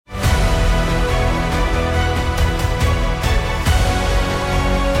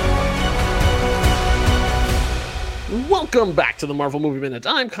Welcome back to the Marvel Movie Minute.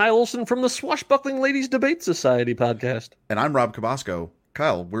 I'm Kyle Olson from the Swashbuckling Ladies Debate Society podcast. And I'm Rob Cabasco.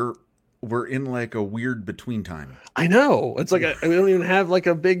 Kyle, we're in like a weird between time. I know. It's like we don't even have like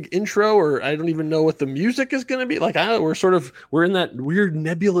a big intro, or I don't even know what the music is going to be. Like we're in that weird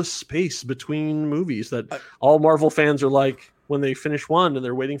nebulous space between movies that all Marvel fans are like when they finish one and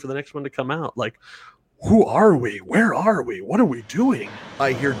they're waiting for the next one to come out. Like, who are we? Where are we? What are we doing?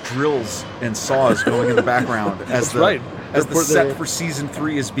 I hear drills and saws going in the background as the set for season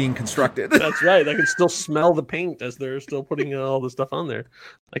 3 is being constructed. That's right. I can still smell the paint as they're still putting all the stuff on there.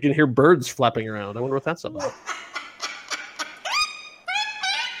 I can hear birds flapping around. I wonder what that's about.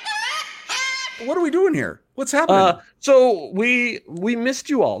 What are we doing here? What's happening? So we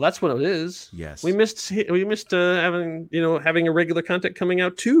missed you all. That's what it is. Yes. We missed having a regular content coming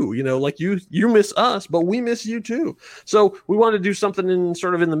out too. Like you miss us, but we miss you too. So we want to do something in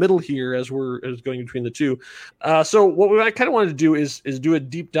the middle here as going between the two. So what I kind of wanted to do is do a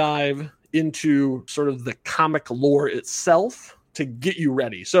deep dive into sort of the comic lore itself to get you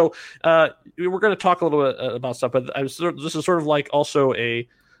ready. So we're going to talk a little bit about stuff, but this is sort of like also a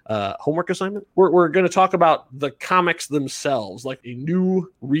homework assignment. We're going to talk about the comics themselves, like a new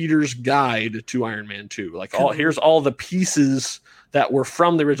reader's guide to Iron Man 2. Like here's all the pieces that were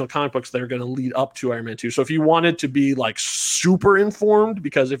from the original comic books that are going to lead up to Iron Man 2. So if you wanted to be like super informed,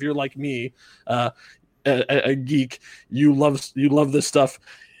 because if you're like me, a geek, you love this stuff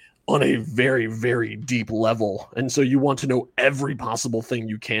on a very, very deep level. And so you want to know every possible thing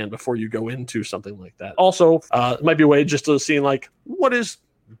you can before you go into something like that. Also, it might be a way just to see like, what is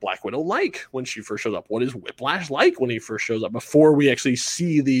Black Widow like when she first shows up? What is Whiplash like when he first shows up? Before we actually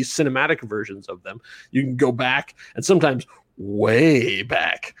see the cinematic versions of them, you can go back and sometimes way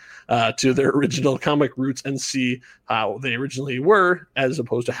back to their original comic roots and see how they originally were, as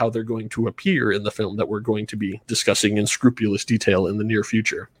opposed to how they're going to appear in the film that we're going to be discussing in scrupulous detail in the near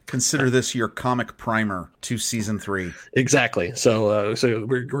future. Consider this your comic primer to season 3. Exactly. So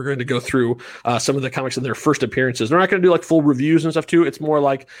we're going to go through some of the comics in their first appearances. We're not going to do like full reviews and stuff too. It's more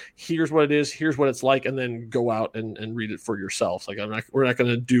like, here's what it is, here's what it's like, and then go out and read it for yourself. Like we're not going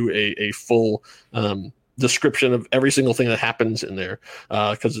to do a full description of every single thing that happens in there,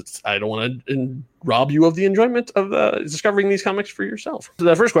 because I don't want to rob you of the enjoyment of discovering these comics for yourself. So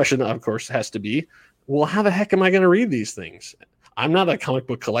the first question, of course, has to be, well, how the heck am I going to read these things? I'm not a comic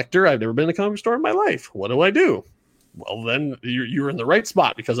book collector. I've never been to a comic store in my life. What do I do? Well, then you're in the right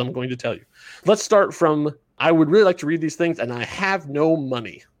spot, because I'm going to tell you. Let's start from, I would really like to read these things and I have no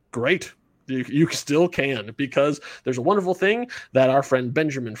money. Great. You still can, because there's a wonderful thing that our friend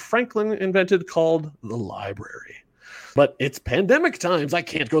Benjamin Franklin invented called the library. But it's pandemic times. I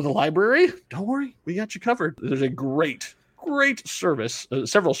can't go to the library. Don't worry. We got you covered. There's a great service,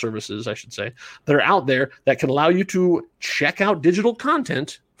 several services, I should say, that are out there that can allow you to check out digital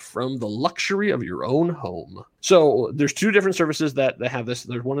content from the luxury of your own home. So there's 2 different services that have this.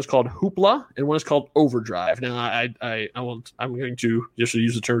 There's one is called Hoopla and one is called Overdrive. Now I'm going to just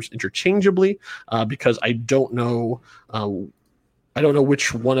use the terms interchangeably because I don't know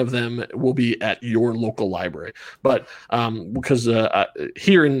which one of them will be at your local library, but because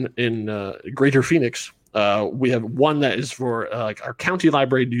here in Greater Phoenix, we have one that is for like our county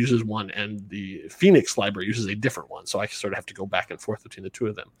library uses one, and the Phoenix library uses a different one. So I sort of have to go back and forth between the 2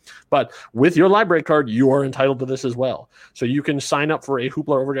 of them. But with your library card, you are entitled to this as well. So you can sign up for a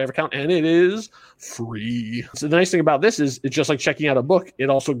Hoopla Overdrive account, and it is free. So the nice thing about this is it's just like checking out a book. It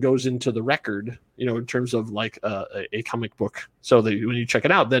also goes into the record, in terms of like a comic book. So when you check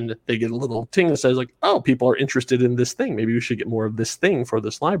it out, then they get a little ting that says like, oh, people are interested in this thing. Maybe we should get more of this thing for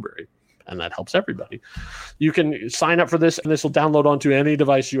this library. And that helps everybody. You can sign up for this, and this will download onto any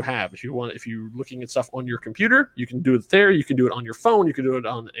device you have. If you're looking at stuff on your computer, you can do it there. You can do it on your phone. You can do it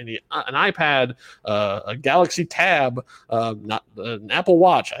on an iPad, a Galaxy Tab, not an Apple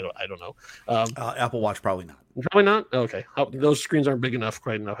Watch. I don't know. Apple Watch, probably not. Probably not. Okay, those screens aren't big enough,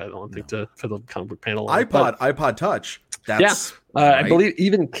 quite enough. I don't think for the comic book panel. iPod Touch. That's right. I believe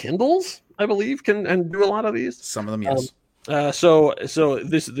even Kindles, can do a lot of these. Some of them, yes. So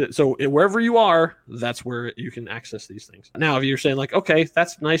wherever you are, that's where you can access these things. Now, if you're saying like, okay,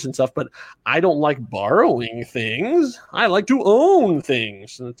 that's nice and stuff, but I don't like borrowing things. I like to own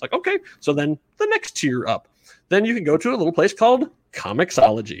things. And it's like, okay, so then the next tier up, then you can go to a little place called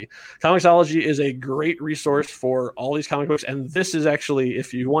Comixology. Comixology is a great resource for all these comic books, and this is actually,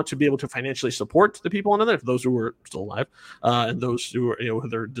 if you want to be able to financially support the people on there, those who are still alive, and those who are,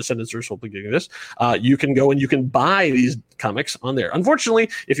 their descendants are hopefully getting this, you can go and you can buy these comics on there. Unfortunately,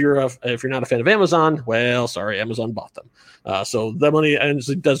 if you're not a fan of Amazon, well, sorry, Amazon bought them, so the money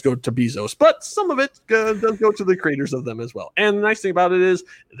does go to Bezos, but some of it does go to the creators of them as well. And the nice thing about it is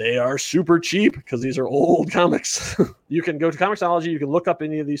they are super cheap because these are old comics. You can go to Comixology, you can look up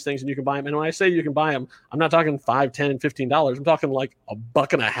any of these things and you can buy them. And when I say you can buy them, I'm not talking $5, $10, $15. I'm talking like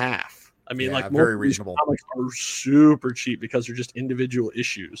 $1.50. I mean, like very reasonable. Comics are super cheap because they're just individual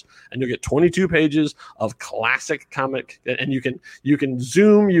issues, and you'll get 22 pages of classic comic. And you can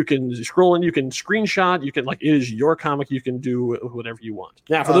zoom, you can scroll in, you can screenshot, you can it is your comic. You can do whatever you want.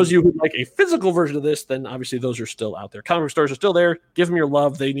 Now, for those of you who like a physical version of this, then obviously those are still out there. Comic stores are still there. Give them your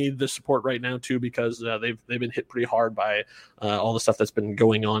love. They need the support right now too because they've been hit pretty hard by all the stuff that's been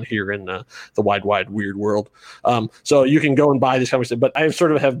going on here in the wide weird world. So you can go and buy these comics, but I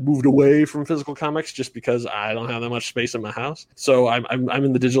sort of have moved away from physical comics just because I don't have that much space in my house. So I'm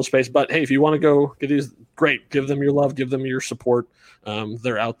in the digital space. But hey, if you want to go get these, great. Give them your love. Give them your support.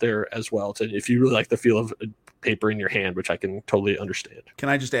 They're out there as well. If you really like the feel of paper in your hand, which I can totally understand. Can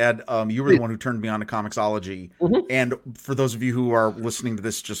I just add, you were the one who turned me on to Comixology. Mm-hmm. And for those of you who are listening to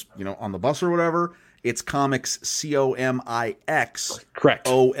this just on the bus or whatever, it's comics, COMIX, correct,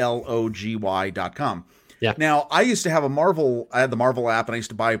 OLOGY.com. Yeah. Now, I used to have I had the Marvel app, and I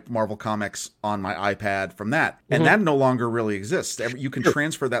used to buy Marvel comics on my iPad from that. And that no longer really exists. You can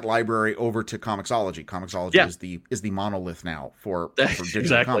transfer that library over to Comixology. Comixology is the monolith now for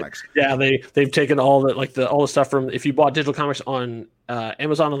digital comics. Yeah, they've taken all the stuff from, if you bought digital comics on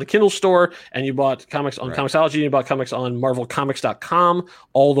Amazon on the Kindle store, and you bought comics on Comixology, and you bought comics on MarvelComics.com,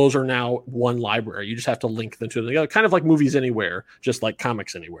 all those are now one library. You just have to link them to together, kind of like Movies Anywhere, just like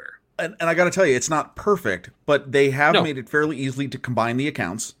Comics Anywhere. And I got to tell you, it's not perfect, but they have made it fairly easily to combine the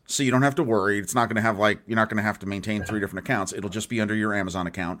accounts, so you don't have to worry. It's not going to have you're not going to have to maintain 3 different accounts. It'll just be under your Amazon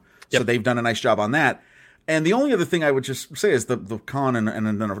account. Yep. So they've done a nice job on that. And the only other thing I would just say is the con and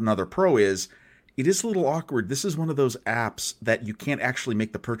another pro is it is a little awkward. This is one of those apps that you can't actually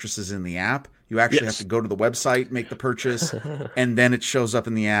make the purchases in the app. You actually have to go to the website, make the purchase, and then it shows up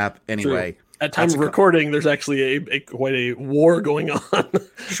in the app anyway. True. At time of recording, there's actually quite a war going on.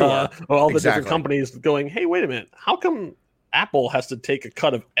 Sure. All the different companies going, hey, wait a minute. How come Apple has to take a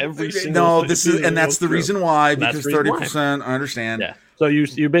cut of every single thing? And that's the reason why, because 30%, I understand. Yeah. So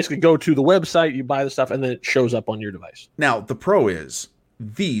you basically go to the website, you buy the stuff, and then it shows up on your device. Now, the pro is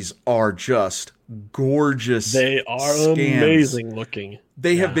these are just gorgeous. They are amazing looking.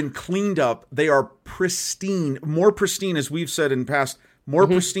 They have been cleaned up. They are pristine, more pristine, as we've said in past. More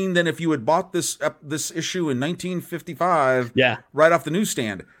pristine than if you had bought this issue in 1955 right off the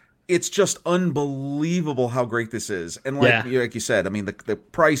newsstand. It's just unbelievable how great this is. And like you said, I mean, the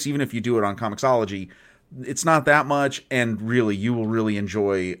price, even if you do it on Comixology, it's not that much, and really, you will really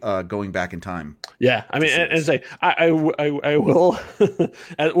enjoy going back in time. Yeah, I mean, and say I will.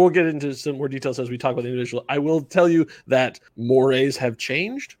 We'll get into some more details as we talk about the individual. I will tell you that mores have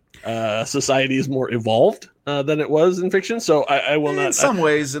changed. Society is more evolved than it was in fiction, so I will not. In some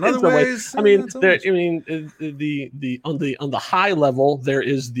ways, in other ways. I mean, on the high level, there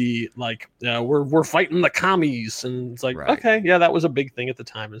is the we're fighting the commies, and it's like okay, yeah, that was a big thing at the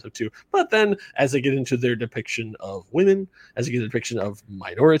time and so too. But then as they get into their depiction of women, as they get into depiction of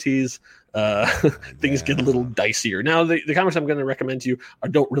minorities, things get a little dicier. Now, the comics I'm going to recommend to you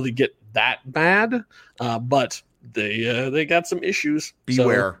don't really get that bad, but they got some issues.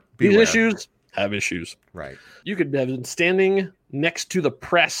 Beware. These issues have issues. Right. You could have been standing next to the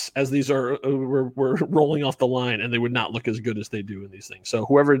press as these were rolling off the line, and they would not look as good as they do in these things. So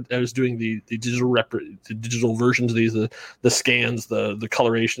whoever is doing the digital versions of these, the scans, the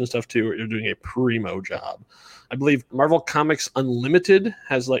coloration stuff too, are doing a primo job. I believe Marvel Comics Unlimited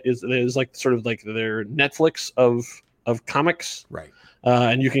is sort of like their Netflix of comics. Right.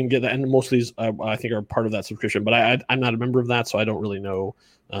 And you can get that, and most of these I think are part of that subscription. But I'm not a member of that, so I don't really know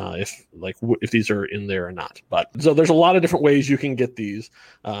if these are in there or not. But so there's a lot of different ways you can get these.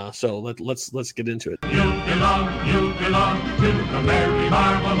 So let's get into it. You belong to the Merry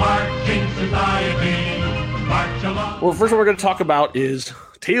Marvel Marching Society. March along. Well, the first one we're going to talk about is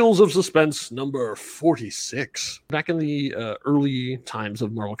Tales of Suspense number 46. Back in the early times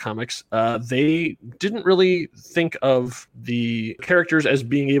of Marvel Comics, they didn't really think of the characters as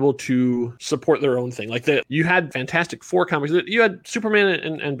being able to support their own thing. Like you had Fantastic Four comics, you had Superman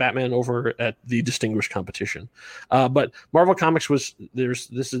and Batman over at the Distinguished Competition, but Marvel Comics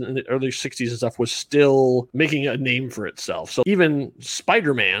this is in the early 60s and stuff, was still making a name for itself. So even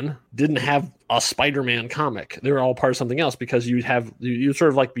Spider-Man didn't have a Spider-Man comic. They were all part of something else, because you'd sort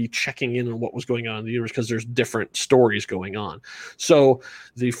of like be checking in on what was going on in the universe, because there's different stories going on. So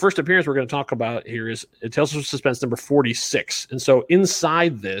the first appearance we're going to talk about here is Tales of Suspense number 46. And so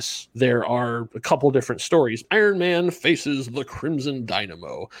inside this, there are a couple different stories. Iron Man faces the Crimson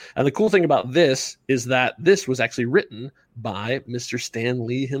Dynamo. And the cool thing about this is that this was actually written by Mr. Stan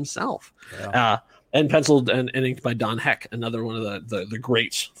Lee himself. Yeah. And penciled and inked by Don Heck, another one of the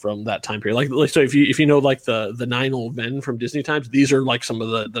greats from that time period. Like so, if you know like the 9 Old Men from Disney times, these are like some of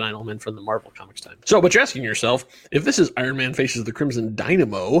the 9 Old Men from the Marvel Comics time. So, but you're asking yourself, if this is Iron Man faces the Crimson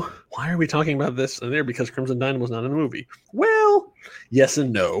Dynamo, why are we talking about this in there? Because Crimson Dynamo is not in the movie. Well, yes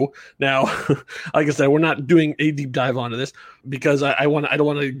and no. Now, like I said, we're not doing a deep dive onto this because I don't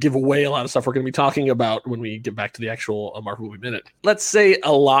want to give away a lot of stuff we're going to be talking about when we get back to the actual Marvel Movie Minute. Let's say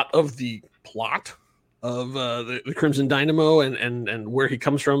a lot of the plot of the Crimson Dynamo and where he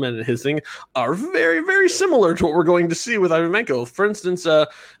comes from and his thing are very, very similar to what we're going to see with Ivan Vanko. For instance,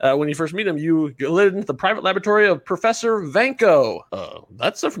 when you first meet him, you live in the private laboratory of Professor Vanko.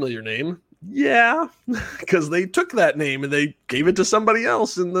 That's a familiar name. Yeah, because they took that name and they gave it to somebody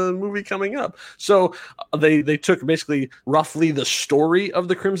else in the movie coming up. So they took basically roughly the story of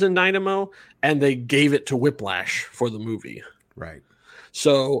the Crimson Dynamo and they gave it to Whiplash for the movie. Right.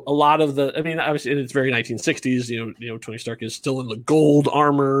 So a lot of obviously it's very 1960s, you know, Tony Stark is still in the gold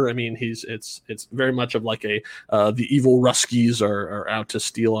armor. I mean, it's very much of like the evil Ruskies are out to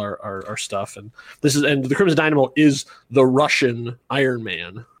steal our stuff. And the Crimson Dynamo is the Russian Iron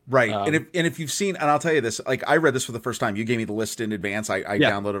Man. Right. And if you've seen, and I'll tell you this, like I read this for the first time, you gave me the list in advance. I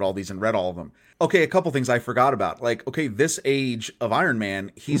downloaded all these and read all of them. Okay. A couple things I forgot about, like, okay, this age of Iron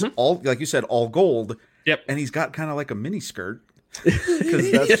Man, he's all, like you said, all gold. Yep. And he's got kind of like a mini skirt.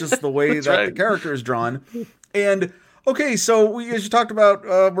 Because that's just the way that the character is drawn. And okay, so as you talked about,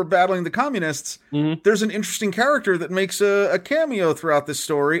 we're battling the communists. There's an interesting character that makes a cameo throughout this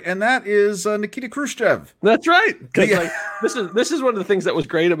story, and that is Nikita Khrushchev. That's right. Because this is one of the things that was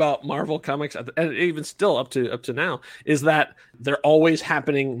great about Marvel Comics, and even still up to now, is that they're always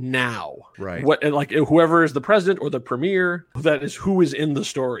happening now. Right. Like whoever is the president or the premier, that is who is in the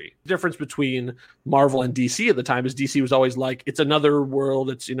story. The difference between Marvel and DC at the time is DC was always like, it's another world.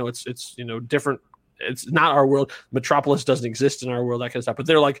 It's different. It's not our world. Metropolis doesn't exist in our world, that kind of stuff. But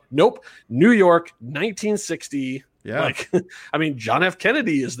they're like, nope, New York, 1960. Yeah. Like, I mean, John F.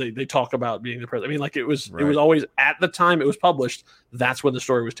 Kennedy they talk about being the president. I mean, like it was always at the time it was published. That's when the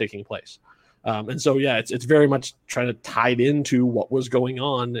story was taking place. And so, yeah, it's very much trying to tie into what was going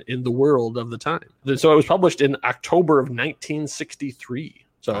on in the world of the time. So it was published in October of 1963.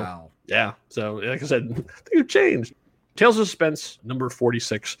 So, wow. Yeah. So, like I said, things changed. Tales of Suspense, number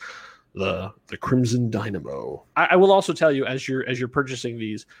 46. The Crimson Dynamo. I will also tell you, as you're purchasing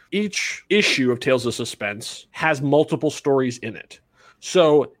these, each issue of Tales of Suspense has multiple stories in it.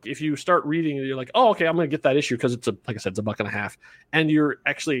 So if you start reading it, you're like, oh, okay, I'm going to get that issue because like I said, it's $1.50, and you're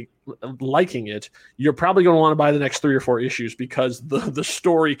actually liking it. You're probably going to want to buy the next 3 or 4 issues because the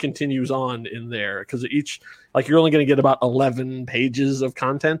story continues on in there. Because each, like, you're only going to get about 11 pages of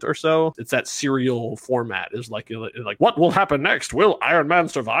content or so. It's that serial format. Is like what will happen next? Will Iron Man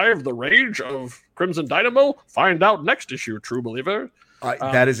survive the rage of Crimson Dynamo? Find out next issue, true believer.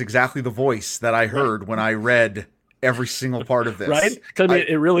 That is exactly the voice that I heard when I read every single part of this, right? Because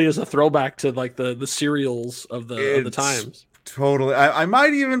it really is a throwback to like the serials of the times. Totally. I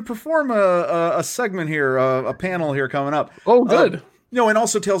might even perform a segment here, a panel here coming up. Oh, good. And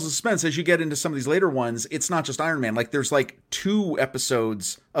also Tales of Suspense, as you get into some of these later ones, it's not just Iron Man. Like there's like 2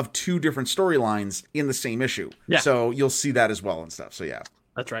 episodes of 2 different storylines in the same issue. Yeah. So you'll see that as well and stuff. So yeah.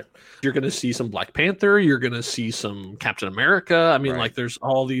 That's right. You're going to see some Black Panther. You're going to see some Captain America. I mean, like there's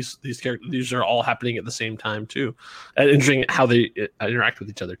all these characters. These are all happening at the same time too. And interesting how they interact with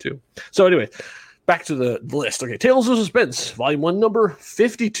each other too. So anyway, back to the list. Okay, Tales of Suspense, Volume 1, number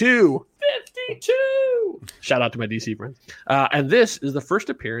 52. 52! Shout out to my DC friends. And this is the first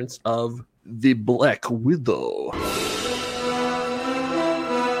appearance of the Black Widow.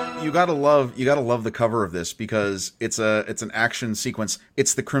 You gotta love the cover of this because it's an action sequence.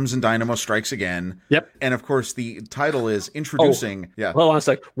 It's the Crimson Dynamo strikes again. Yep. And of course the title is introducing. Hold on a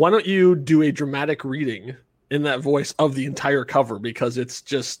sec. Why don't you do a dramatic reading in that voice of the entire cover because it's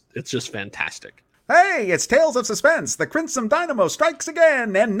just fantastic. Hey, it's Tales of Suspense. The Crimson Dynamo strikes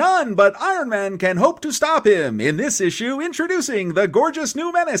again, and none but Iron Man can hope to stop him. In this issue, introducing the gorgeous new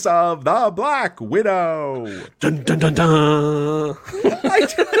menace of the Black Widow. Dun, dun, dun, dun.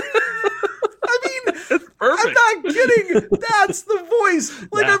 I mean, it's perfect. I'm not kidding. That's the voice.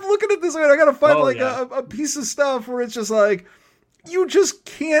 Like, I'm looking at this, and I gotta find a piece of stuff where it's just like, you just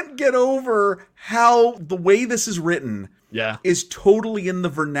can't get over how the way this is written is totally in the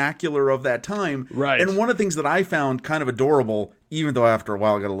vernacular of that time. Right. And one of the things that I found kind of adorable, even though after a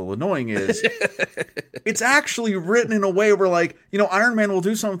while it got a little annoying, is it's actually written in a way where, like, you know, Iron Man will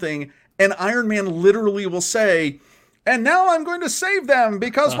do something, and Iron Man literally will say, and now I'm going to save them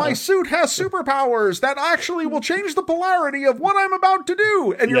because my suit has superpowers that actually will change the polarity of what I'm about to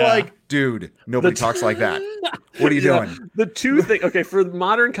do. And you're like, dude, nobody talks like that. What are you doing? The two things, okay, for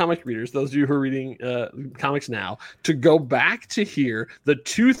modern comic readers, those of you who are reading comics now, to go back to here, the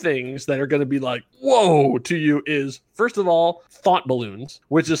two things that are going to be like, whoa, to you is, first of all, thought balloons,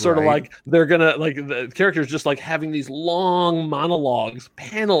 which is sort of like, they're going to, like, the characters just like having these long monologues,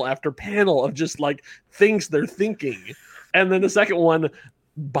 panel after panel of just like things they're thinking. And then the second one,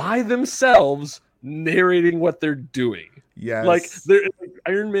 by themselves, narrating what they're doing. Yes. Like, they're like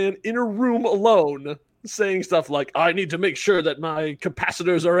Iron Man in a room alone saying stuff like, I need to make sure that my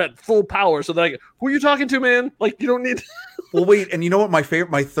capacitors are at full power. So that who are you talking to, man? Like, you don't need... Well, wait, and you know what my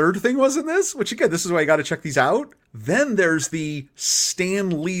third thing was in this? Which, again, this is why I got to check these out. Then there's the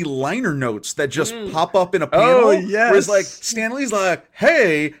Stan Lee liner notes that just pop up in a panel. Oh, yes. Where it's like, Stan Lee's like,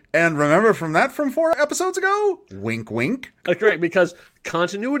 hey, and remember from 4 episodes ago? Wink, wink. Like, right, because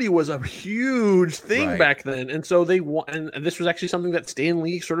continuity was a huge thing back then. And so and this was actually something that Stan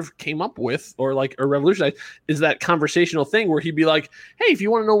Lee sort of came up with or revolutionized, is that conversational thing where he'd be like, hey, if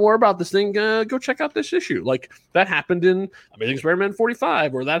you want to know more about this thing, go check out this issue. Like, that happened in Amazing Spider-Man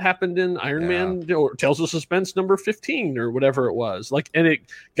 45, or that happened in Iron Man, or Tales of Suspense number 15, or whatever it was. Like, and it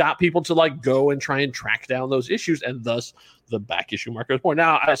got people to like go and try and track down those issues, and thus the back issue market was born.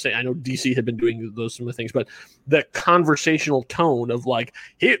 Now, I know DC had been doing those some of the things, but the conversational tone of like,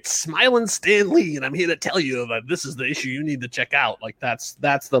 it's smiling Stan Lee, and I'm here to tell you that this is the issue you need to check out. Like, that's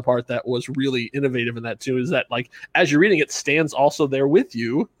the part that was really innovative in that too, is that like, as you're reading it, Stan's also there with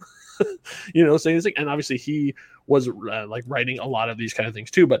you, you know, saying this thing. And obviously he was like writing a lot of these kind of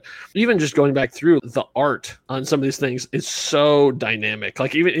things too. But even just going back through, the art on some of these things is so dynamic.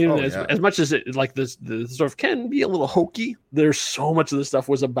 Like even as much as it like the sort of can be a little hokey, there's so much of this stuff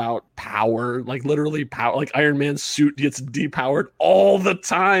was about power, like literally power. Like Iron Man's suit gets depowered all the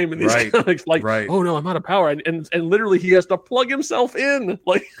time in these comics. Like, oh no, I'm out of power, and literally he has to plug himself in.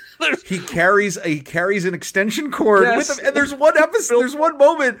 Like he carries an extension cord with him. And there's one episode, there's one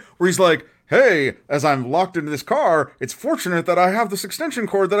moment where he's like, hey, as I'm locked into this car, it's fortunate that I have this extension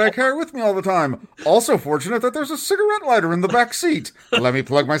cord that I carry with me all the time. Also fortunate that there's a cigarette lighter in the back seat. Let me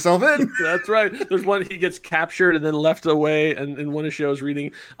plug myself in. That's right. There's one, he gets captured and then left away, and in one of the shows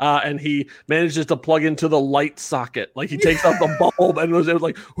reading, and he manages to plug into the light socket. Like he takes out the bulb, and it was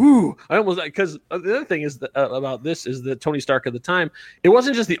like, ooh, I almost, because the other thing is that, about this is that Tony Stark at the time, it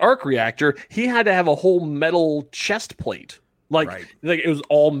wasn't just the arc reactor. He had to have a whole metal chest plate. Like it was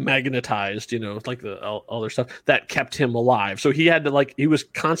all magnetized, you know, like the other stuff that kept him alive. So he had to he was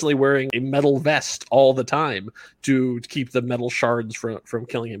constantly wearing a metal vest all the time to keep the metal shards from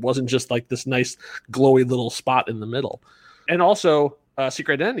killing him. It wasn't just like this nice glowy little spot in the middle. And also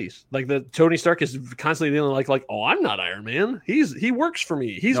secret identities. Like the Tony Stark is constantly dealing like, oh, I'm not Iron Man. He works for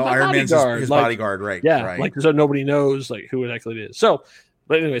me. He's my Iron bodyguard. Man's his bodyguard, right? Yeah, right. like so nobody knows like who it actually is. So.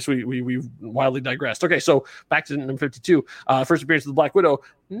 But anyways, we wildly digressed. Okay, so back to number 52. First appearance of the Black Widow.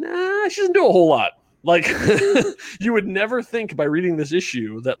 Nah, she doesn't do a whole lot. Like, you would never think by reading this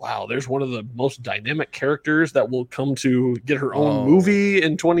issue that, wow, there's one of the most dynamic characters that will come to get her own movie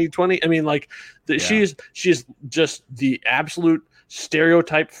in 2020. I mean, like, she's just the absolute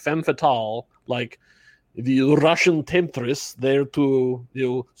stereotype femme fatale, like, the Russian temptress there to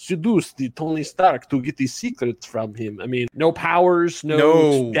seduce the Tony Stark to get the secrets from him. I mean, no powers,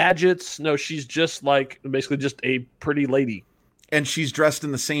 no gadgets. No, she's just like basically just a pretty lady. And she's dressed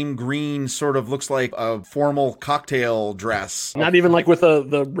in the same green, sort of looks like a formal cocktail dress. Not even like with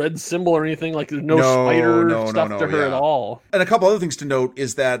the red symbol or anything. Like there's no spider stuff to her at all. And a couple other things to note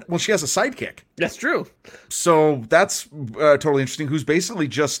is that, well, she has a sidekick. That's true. So that's totally interesting. Who's basically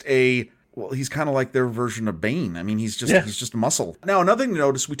just he's kind of like their version of Bane. I mean, he's just a muscle. Now, another thing to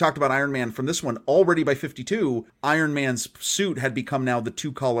notice, we talked about Iron Man from this one. Already by 52, Iron Man's suit had become now the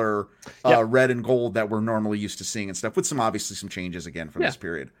two-color red and gold that we're normally used to seeing and stuff, with obviously some changes again from this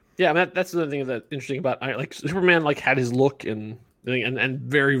period. Yeah, I mean, that's the thing that's interesting about like Superman, like had his look and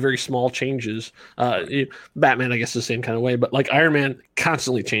very, very small changes. Batman, I guess, the same kind of way, but like Iron Man,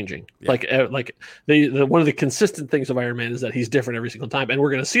 constantly changing. Yeah. Like the one of the consistent things of Iron Man is that he's different every single time, and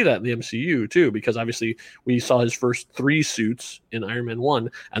we're going to see that in the MCU too, because obviously we saw his first 3 suits in Iron Man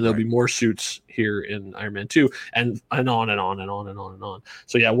 1, and there'll be more suits here in Iron Man 2, and on and on and on and on and on.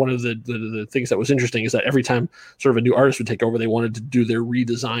 So yeah, one of the things that was interesting is that every time sort of a new artist would take over, they wanted to do their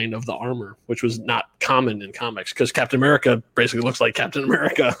redesign of the armor, which was not common in comics, because Captain America basically looks like Captain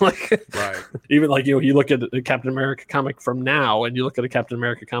America. Like, right. Even like, you look at the Captain America comic from now, and you look at a Captain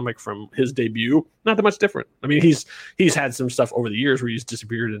America comic from his debut, not that much different. I mean, he's had some stuff over the years where he's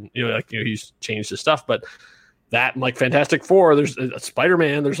disappeared and he's changed his stuff, but that, like Fantastic Four, there's a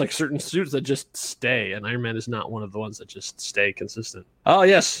Spider-Man, there's like certain suits that just stay, and Iron Man is not one of the ones that just stay consistent. Oh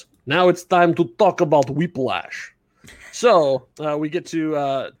yes, now it's time to talk about Whiplash. So we get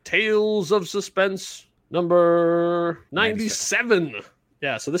to Tales of Suspense number 97.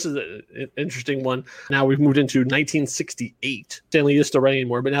 Yeah, so this is an interesting one. Now we've moved into 1968. Stanley is still writing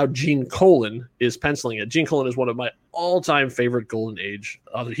more, but now Gene Colan is penciling it. Gene Colan is one of my all-time favorite Golden Age.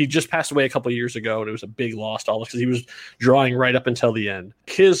 He just passed away a couple of years ago, and it was a big loss to all of us because he was drawing right up until the end.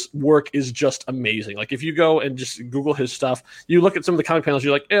 His work is just amazing. Like, if you go and just Google his stuff, you look at some of the comic panels,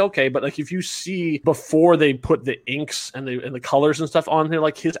 you're like, okay, but like if you see before they put the inks and the colors and stuff on there,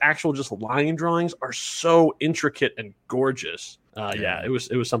 like his actual just line drawings are so intricate and gorgeous. Yeah, it was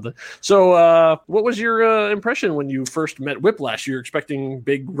something. So, what was your impression when you first met Whiplash? You were expecting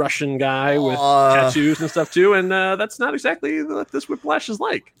big Russian guy with tattoos and stuff too, and that's not exactly what this Whiplash is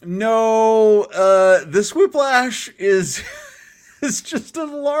like. No, this Whiplash is just a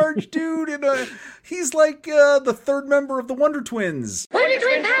large dude, and he's like the third member of the Wonder Twins. Wonder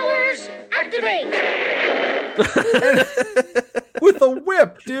Twin powers activate! With a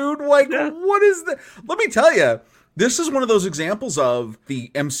whip, dude. Like, what is that? Let me tell you. This is one of those examples of the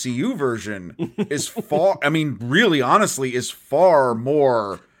MCU version is far, I mean, really, honestly, is far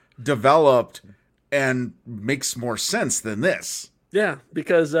more developed and makes more sense than this. Yeah,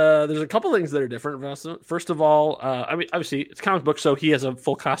 because there's a couple things that are different. First of all, I mean, obviously, it's comic book, so he has a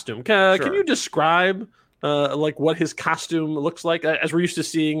full costume. Can you describe like what his costume looks like, as we're used to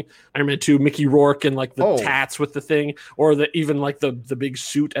seeing Iron Man 2, Mickey Rourke and like the tats with the thing, or even like the big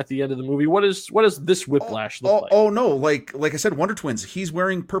suit at the end of the movie? What does this Whiplash look like? Oh no, like I said, Wonder Twins, he's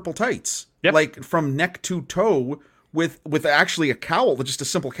wearing purple tights, like from neck to toe, with actually a cowl, just a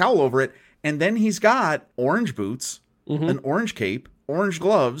simple cowl over it, and then he's got orange boots, an orange cape, orange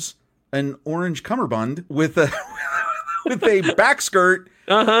gloves, an orange cummerbund with a with a back skirt,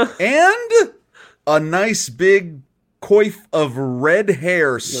 and a nice big coif of red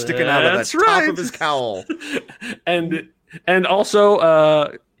hair sticking out of the top of his cowl. and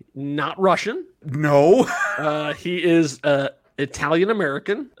also not Russian. No. He is Italian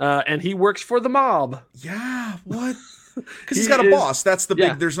American, and he works for the mob. Yeah, what? Because he's got a boss. That's the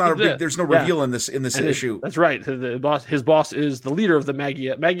big. There's not a big. There's no reveal in this issue. That's right. His boss is the leader of the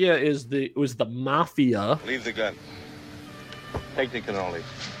Maggia. Maggia was the mafia. Leave the gun. Take the cannoli.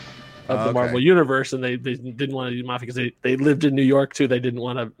 Of the Marvel Universe, and they didn't want to do mafia because they lived in New York too. They didn't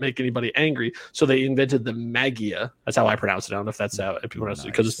want to make anybody angry, so they invented the Maggia. That's how I pronounce it. I don't know if that's how people pronounce it,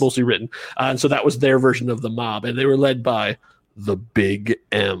 because it's mostly written. And so that was their version of the mob, and they were led by the Big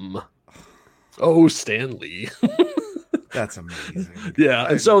M. Oh, Stan Lee. That's amazing. Yeah,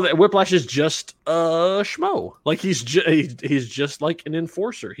 and so Whiplash is just a schmo. Like he's just like an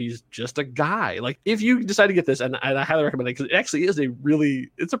enforcer. He's just a guy. Like, if you decide to get this, and I highly recommend it, because it actually is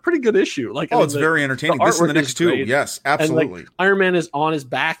it's a pretty good issue. Like, it's very entertaining. This and the next two, yes, absolutely. And, like, Iron Man is on his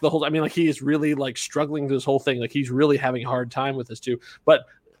back the whole. I mean, like, he is really like struggling through this whole thing. Like, he's really having a hard time with this too. But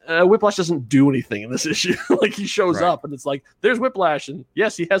Whiplash doesn't do anything in this issue. Like, he shows up and it's like, there's Whiplash, and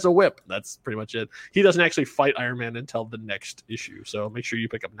yes, he has a whip. That's pretty much it. He doesn't actually fight Iron Man until the next issue. So make sure you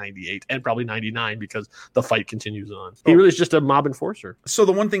pick up 98 and probably 99, because the fight continues on. He really is just a mob enforcer. So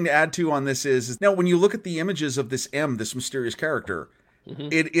the one thing to add to on this is now, when you look at the images of this this mysterious character,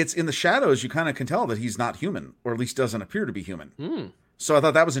 it's in the shadows. You kind of can tell that he's not human, or at least doesn't appear to be human. So I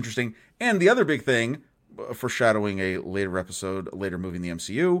thought that was interesting. And the other big thing, foreshadowing a later movie in the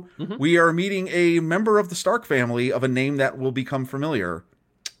MCU, we are meeting a member of the Stark family of a name that will become familiar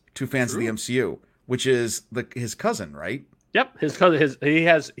to fans of the MCU, which is his cousin, right? Yep, his cousin. He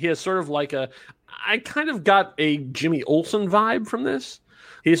has sort of like I kind of got a Jimmy Olsen vibe from this.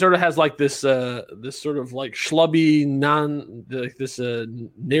 He sort of has like this sort of like schlubby,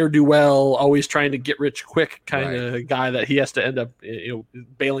 ne'er-do-well, always trying to get rich quick kind of guy that he has to end up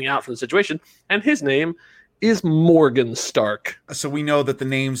bailing out from the situation. And his name is Morgan Stark. So we know that the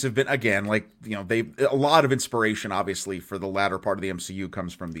names have been, again, like, you know, a lot of inspiration, obviously, for the latter part of the MCU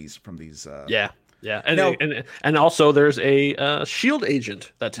comes from these. Yeah, and also there's a shield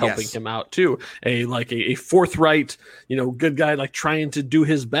agent that's helping him out too. A forthright, good guy, like trying to do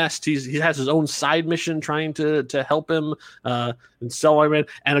his best. He has his own side mission trying to help him and sell Iron Man.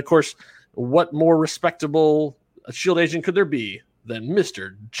 And of course, what more respectable a shield agent could there be than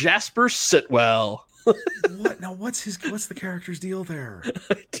Mr. Jasper Sitwell? What now? What's the character's deal there?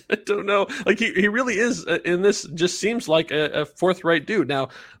 I don't know. Like he really is in this. Just seems like a forthright dude. Now,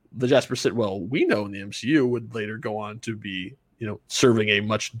 the Jasper Sitwell we know in the MCU would later go on to be, serving a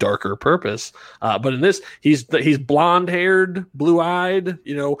much darker purpose. But in this, he's blonde-haired, blue-eyed,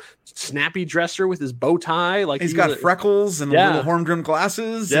 snappy dresser with his bow tie. Like he's got freckles and little horn-rimmed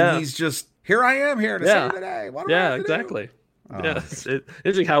glasses, and he's just, here I am here to save the day. What do I have to exactly. do? Yeah, it's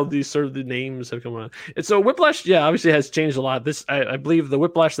interesting how these sort of the names have come on. And so Whiplash, obviously has changed a lot. This, I believe, the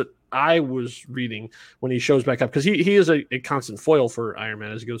Whiplash that I was reading when he shows back up, because he is a constant foil for Iron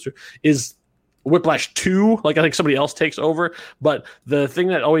Man as he goes through, is Whiplash 2. Like, I think somebody else takes over. But the thing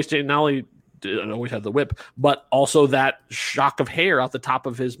that always stayed, not only did it always have the whip, but also that shock of hair out the top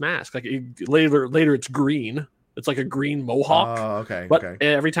of his mask. Like later it's green. It's like a green mohawk. Oh, okay. But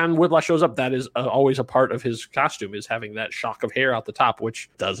every time Whiplash shows up, that is always a part of his costume, is having that shock of hair out the top, which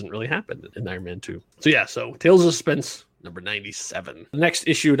doesn't really happen in Iron Man 2. So Tales of Suspense, number 97. The next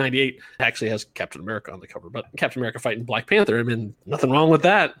issue, 98, actually has Captain America on the cover, but Captain America fighting Black Panther. I mean, nothing wrong with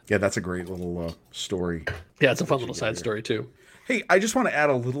that. Yeah, that's a great little story. Yeah, it's a fun little side story, too. Hey, I just want to add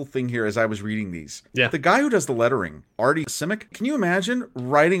a little thing here as I was reading these. Yeah. The guy who does the lettering, Artie Simic, can you imagine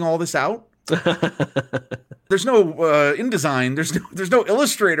writing all this out? There's no InDesign. There's no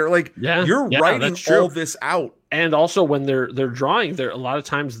illustrator. Like, you're writing all this out. And also, when they're drawing, a lot of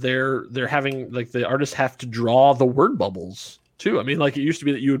times they're having, like, the artists have to draw the word bubbles too. I mean, like, it used to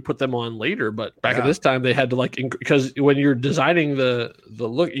be that you would put them on later, but back at this time they had to, like, because when you're designing the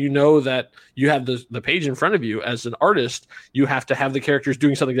look, that you have the page in front of you as an artist, you have to have the characters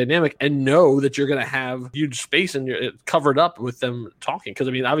doing something dynamic and know that you're going to have huge space and you're covered up with them talking. Because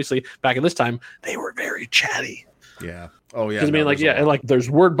I mean, obviously back in this time they were very chatty. Yeah. Oh yeah. Because I mean, and like there's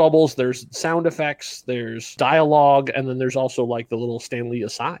word bubbles, there's sound effects, there's dialogue, and then there's also like the little Stan Lee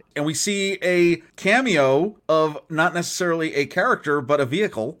aside. And we see a cameo of not necessarily a character, but a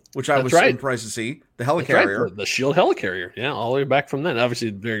vehicle, which I was surprised to see. The helicarrier. Right. The Shield helicarrier. Yeah, all the way back from then. Obviously,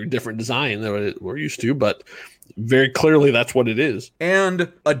 very different design than what we're used to, but very clearly that's what it is.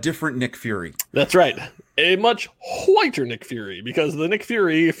 And a different Nick Fury. That's right. A much whiter Nick Fury, because the Nick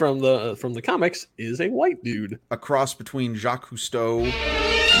Fury from the comics is a white dude. A cross between Jacques Cousteau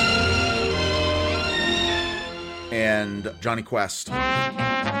and Johnny Quest.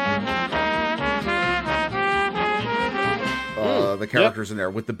 The characters in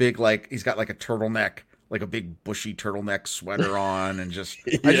there with the big, like, he's got like a turtleneck, like a big bushy turtleneck sweater on, and just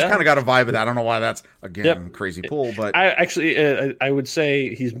I just kind of got a vibe of that. I don't know why that's crazy pull, but I actually I would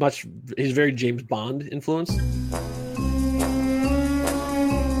say he's very James Bond influenced.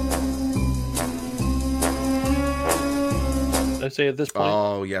 I'd say at this point.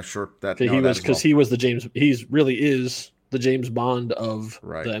 Oh yeah, sure. He really is the James Bond of the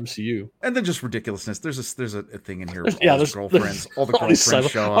MCU. And then just ridiculousness. There's a thing in here. There's girlfriends. All the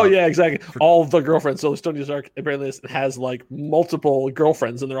girlfriends show up. Oh yeah, exactly. All the girlfriends. So Tony Stark apparently has like multiple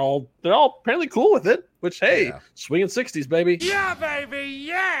girlfriends, and they're all apparently cool with it. Which, hey, swinging 60s, baby. Yeah, baby,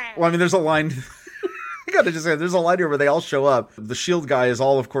 yeah. Well, I mean, there's a line. I gotta just say, there's a line here where they all show up. The Shield guy is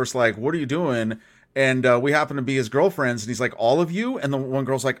all, of course, like, "What are you doing?" And we happen to be his girlfriends. And he's like, "All of you?" And the one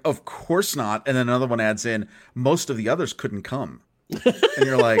girl's like, "Of course not." And then another one adds in, "Most of the others couldn't come." And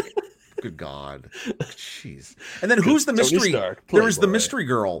you're like, good God. Jeez. And then who's the mystery? There is the mystery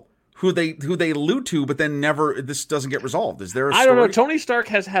girl who they allude to, but then this doesn't get resolved. Is there a story? I don't know. Tony Stark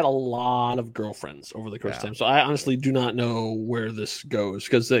has had a lot of girlfriends over the course of time. So I honestly do not know where this goes,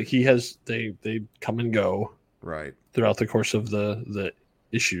 because they come and go throughout the course of the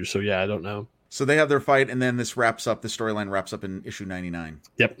issue. So yeah, I don't know. So they have their fight, and then this storyline wraps up in issue 99.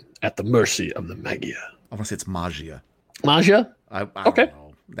 Yep. At the mercy of the Magia. I want to say it's Magia. Magia? I don't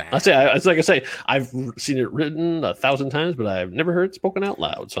know. It's like I say, I've seen it written 1,000 times, but I've never heard it spoken out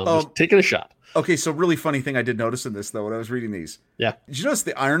loud. So I'm just taking a shot. Okay, so really funny thing I did notice in this, though, when I was reading these. Yeah. Did you notice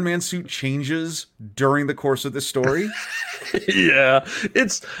the Iron Man suit changes during the course of this story?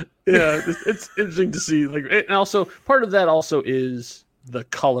 It's interesting to see. Like, and also part of that also is the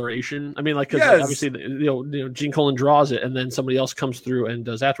coloration. I mean, like, because Yes. obviously, Gene Colan draws it, and then somebody else comes through and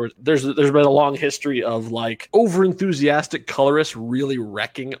does afterwards. There's been a long history of like over enthusiastic colorists really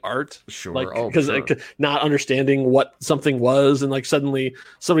wrecking art, Sure. like Oh, because sure. not understanding what something was, and like suddenly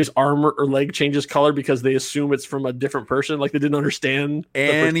somebody's arm or leg changes color because they assume it's from a different person, like they didn't understand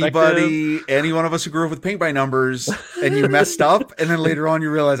the perspective. Any one of us who grew up with paint by numbers, and you messed up, and then later on you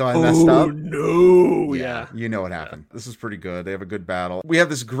realize, oh, I messed up. No, yeah. You know what happened. This is pretty good. They have a good battle. We have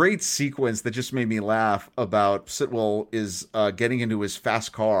this great sequence that just made me laugh about Sitwell is getting into his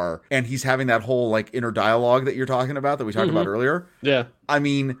fast car, and he's having that whole like inner dialogue that you're talking about that we talked about earlier. Yeah. I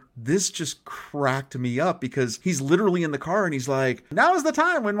mean, this just cracked me up because he's literally in the car and he's like, now is the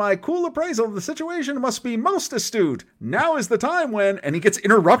time when my cool appraisal of the situation must be most astute. Now is the time when, and he gets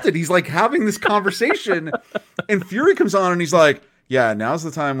interrupted. He's like having this conversation and Fury comes on and he's like, yeah, now's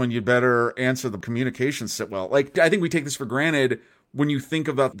the time when you better answer the communication Sitwell. Like, I think we take this for granted when you think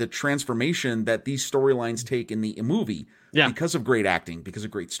about the transformation that these storylines take in the movie. Yeah. Because of great acting, because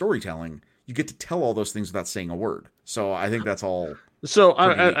of great storytelling, you get to tell all those things without saying a word. So I think that's all. So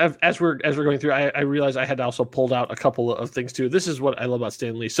as we're going through, I realized I had also pulled out a couple of things too. This is what I love about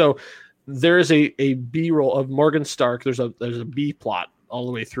Stan Lee. So there is a B roll of Morgan Stark. There's a B plot all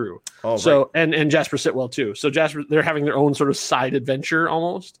the way through. Oh, so right. and Jasper Sitwell too. So Jasper, they're having their own sort of side adventure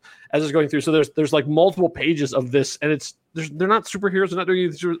almost as it's going through. So there's like multiple pages of this, and they're not superheroes. They're not doing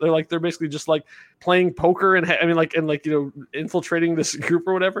anything. They're basically just like playing poker and infiltrating this group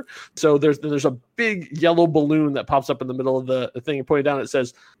or whatever. So there's a big yellow balloon that pops up in the middle of the thing and pointed down. It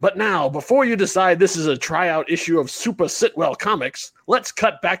says, "But now, before you decide this is a tryout issue of Super Sitwell Comics, let's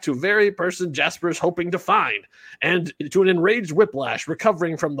cut back to very person Jasper's hoping to find, and to an enraged Whiplash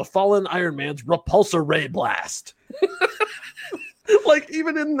recovering from the fallen Iron Man's repulsor ray blast." Like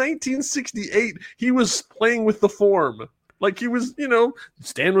even in 1968, he was playing with the form. Like he was,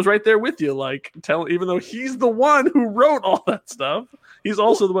 Stan was right there with you. Like even though he's the one who wrote all that stuff, he's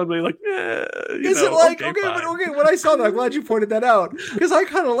also the one being like, okay, when I saw that, I'm glad you pointed that out. Because I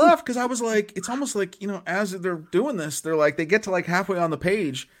kind of laughed because I was like, it's almost like, as they're doing this, they're like, they get to like halfway on the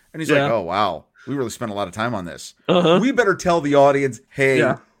page and he's like, oh, wow, we really spent a lot of time on this. Uh-huh. We better tell the audience,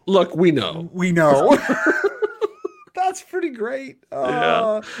 hey, look, we know. That's pretty great.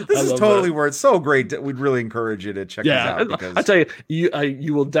 This is totally where it's so great. We'd really encourage you to check this out. Because I tell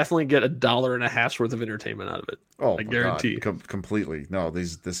you will definitely get $1.50 worth of entertainment out of it. Oh, I guarantee. Completely. No,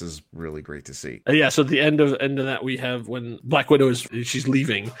 this is really great to see. So at the end of that, we have when Black Widow she's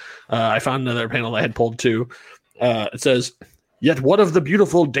leaving. I found another panel I had pulled too. It says, "Yet what of the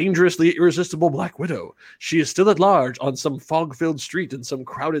beautiful, dangerously irresistible Black Widow? She is still at large on some fog-filled street in some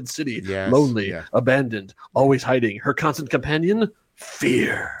crowded city, lonely, abandoned, always hiding. Her constant companion,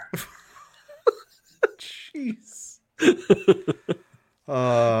 fear." Jeez.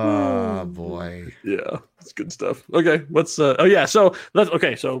 Oh boy. Yeah, that's good stuff. Okay, let's. So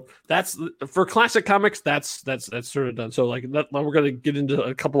that's for classic comics. That's sort of done. So like that, we're gonna get into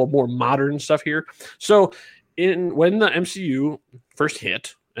a couple of more modern stuff here. So. When the MCU first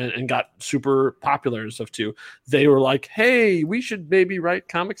hit and got super popular and stuff too, they were like, hey, we should maybe write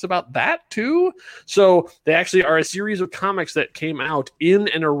comics about that too. So they actually are a series of comics that came out in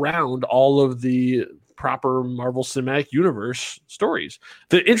and around all of the proper Marvel Cinematic Universe stories.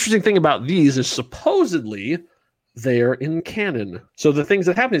 The interesting thing about these is supposedly they are in canon. So the things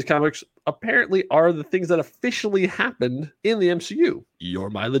that happen in these comics apparently are the things that officially happened in the MCU. Your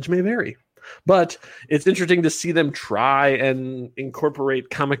mileage may vary. But it's interesting to see them try and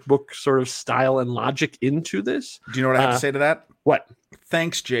incorporate comic book sort of style and logic into this. Do you know what I have to say to that? What?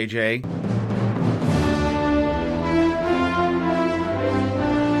 Thanks, JJ.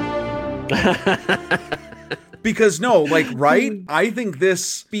 Because right? I think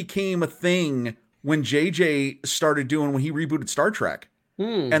this became a thing when JJ started doing when he rebooted Star Trek.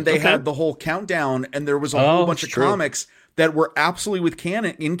 And they had the whole countdown and there was a whole bunch of comics that were absolutely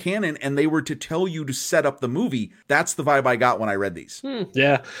in canon, and they were to tell you to set up the movie. That's the vibe I got when I read these.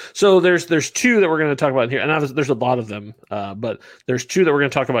 Yeah. So there's two that we're going to talk about here, and there's a lot of them, but there's two that we're going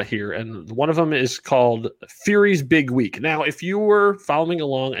to talk about here, and one of them is called Fury's Big Week. Now, if you were following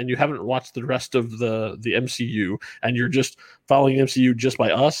along and you haven't watched the rest of the MCU, and you're just following the MCU just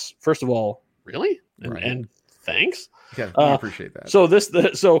by us, first of all, really? And thanks. Yeah, I appreciate that. So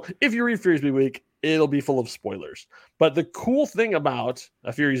so if you read Fury's Big Week, it'll be full of spoilers. But the cool thing about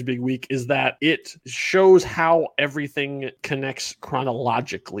A Fury's Big Week is that it shows how everything connects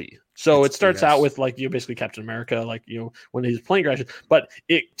chronologically. So it starts out with basically Captain America, when his plane crashes, but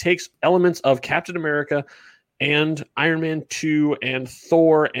it takes elements of Captain America and Iron Man 2 and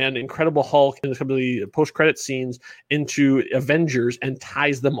Thor and Incredible Hulk and the post-credit scenes into Avengers and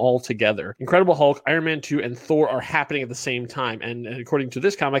ties them all together. Incredible Hulk, Iron Man 2, and Thor are happening at the same time, and according to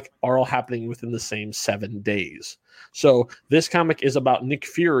this comic, are all happening within the same 7 days. So this comic is about Nick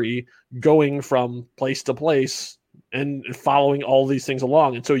Fury going from place to place and following all these things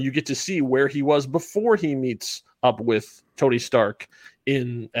along. And so you get to see where he was before he meets up with Tony Stark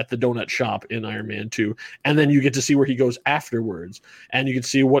at the donut shop in Iron Man 2. And then you get to see where he goes afterwards. And you can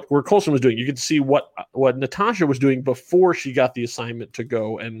see where Coulson was doing. You can see what Natasha was doing before she got the assignment to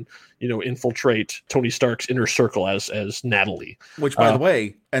go and, infiltrate Tony Stark's inner circle as Natalie. Which, by the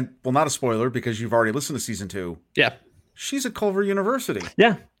way, and not a spoiler because you've already listened to season 2. Yeah. She's at Culver University.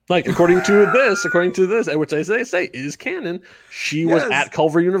 Yeah. Like, according to this, which they say is canon, she was at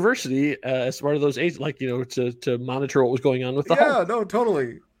Culver University as part of those agents, to monitor what was going on with the Hulk. Yeah, no,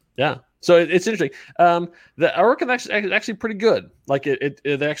 totally. Yeah. So it's interesting. The artwork is actually pretty good. Like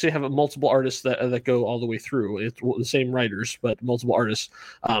they actually have multiple artists that go all the way through. It's the same writers, but multiple artists.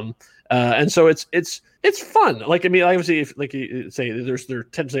 And so it's fun. Like, I mean, obviously, if like you say, there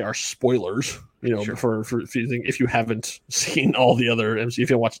potentially are spoilers, sure, for if you haven't seen all the other MCU, if you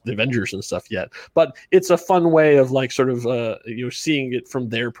haven't watched the Avengers and stuff yet. But it's a fun way of seeing it from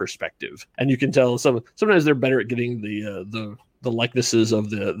their perspective, and you can tell sometimes they're better at getting the likenesses of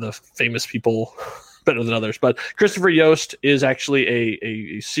the famous people better than others. But Christopher Yost is actually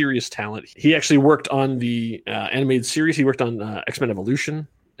a serious talent. He actually worked on the animated series. He worked on X-Men Evolution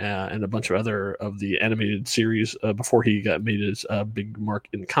and a bunch of other of the animated series before he made his big mark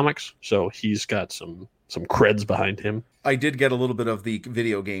in comics. So he's got some creds behind him. I did get a little bit of the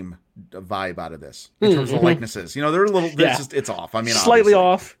video game vibe out of this in terms of likenesses. They're a little. Yeah. It's off. I mean, slightly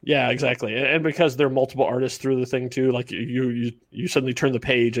off. Yeah, exactly. And because there are multiple artists through the thing too, like you suddenly turn the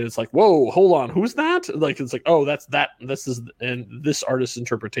page and it's like, whoa, hold on, who's that? Like it's like, oh, that's that. This is and this artist's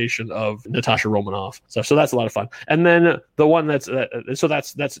interpretation of Natasha Romanoff stuff. So that's a lot of fun. And then the one that's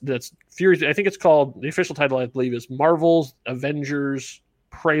Fury. I think it's called, the official title, I believe, is Marvel's Avengers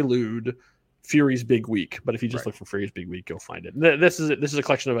Prelude, Fury's Big Week. But if you just look for Fury's Big Week, you'll find it. This is a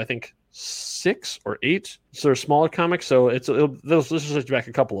collection of, I think, 6 or 8 sort of smaller comics. So this will set you back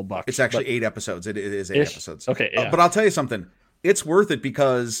a couple of bucks. It's actually 8 episodes. It is 8 episodes. Okay, yeah. But I'll tell you something. It's worth it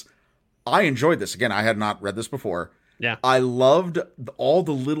because I enjoyed this. Again, I had not read this before. Yeah, I loved all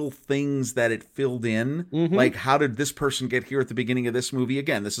the little things that it filled in. Mm-hmm. Like, how did this person get here at the beginning of this movie?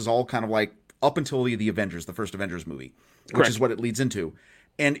 Again, this is all kind of like up until the Avengers, the first Avengers movie, which is what it leads into.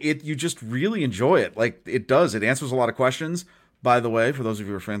 And you just really enjoy it. Like, it does. It answers a lot of questions. By the way, for those of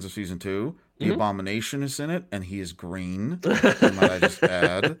you who are fans of season 2, the Abomination is in it, and he is green. Might I just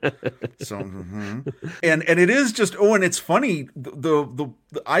add? So, and it is just. Oh, and it's funny. The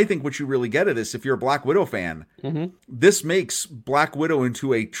I think what you really get at this, if you're a Black Widow fan, this makes Black Widow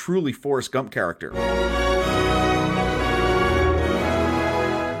into a truly Forrest Gump character.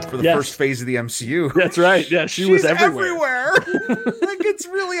 For the first phase of the MCU. That's right. Yeah, she's was everywhere. Like, it's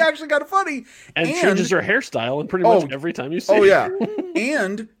really actually kind of funny. And changes her hairstyle and pretty much every time you see her. Oh, yeah.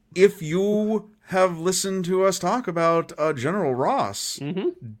 And if you have listened to us talk about General Ross,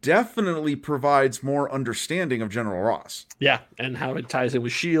 definitely provides more understanding of General Ross. Yeah, and how it ties in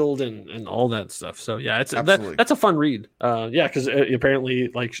with S.H.I.E.L.D. and all that stuff. So, yeah, that's a fun read. Yeah, because apparently,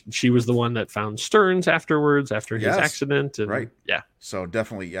 like, she was the one that found Stearns afterwards after his accident. And, right. Yeah. So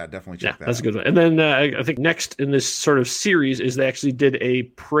definitely check that that's out. A good one. And then I think next in this sort of series is they actually did a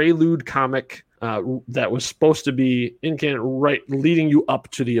Prelude comic that was supposed to be in canon, right, leading you up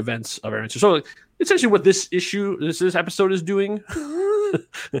to the events of Iron Man 2. So essentially what this episode is doing,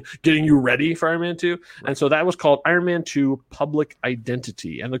 getting you ready for Iron Man 2. Right. And so that was called Iron Man 2 Public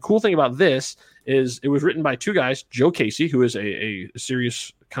Identity. And the cool thing about this is it was written by 2 guys, Joe Casey, who is a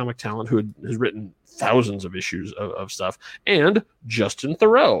serious comic talent who has written thousands of issues of stuff, and Justin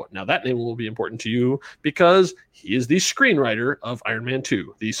Theroux. Now that name will be important to you because he is the screenwriter of Iron Man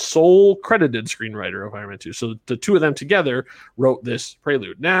 2, the sole credited screenwriter of Iron Man 2. So the 2 of them together wrote this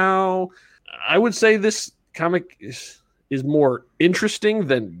Prelude. Now, I would say this comic is more interesting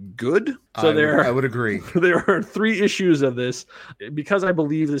than good. So I would agree. There are 3 issues of this because I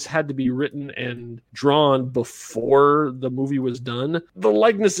believe this had to be written and drawn before the movie was done. The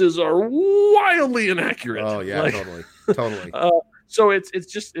likenesses are wildly inaccurate. Oh yeah, totally. So it's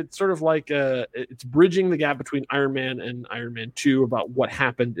sort of like it's bridging the gap between Iron Man and Iron Man 2 about what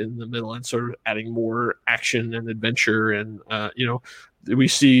happened in the middle and sort of adding more action and adventure. And we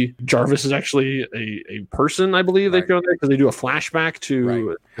see Jarvis is actually a person, I believe, they go there because they do a flashback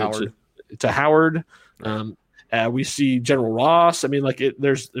to Howard. We see General Ross. I mean, like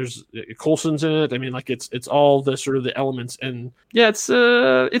there's Coulson's in it. I mean, like it's all the sort of the elements, and yeah, it's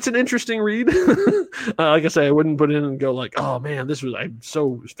an interesting read. Like I say, I wouldn't put in and go like, oh man, this was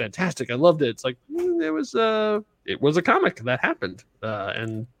so fantastic. I loved it. It's like it was a comic that happened,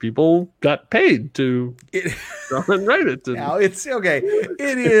 and people got paid to write it. Now it's okay.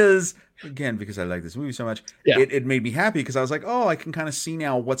 It is. Again, because I like this movie so much, it made me happy because I was like, oh, I can kind of see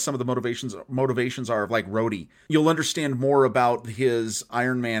now what some of the motivations are of like Rhodey. You'll understand more about his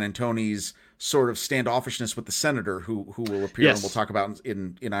Iron Man and Tony's sort of standoffishness with the Senator, who will appear and we'll talk about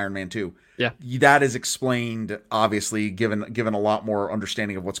in Iron Man 2. Yeah, that is explained, obviously, given a lot more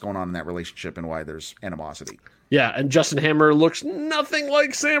understanding of what's going on in that relationship and why there's animosity. Yeah, and Justin Hammer looks nothing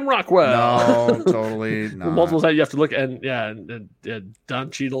like Sam Rockwell. No, totally not. Multiple times you have to look, and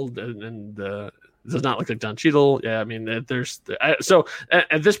Don Cheadle and does not look like Don Cheadle. Yeah, I mean, so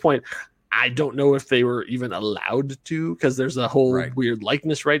at this point, I don't know if they were even allowed to, because there's a whole weird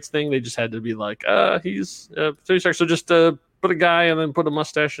likeness rights thing. They just had to be like, he's Tony Stark, so just put a guy and then put a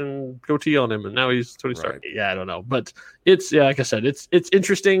mustache and goatee on him, and now he's Tony Stark. Right. Yeah, I don't know, but it's like I said, it's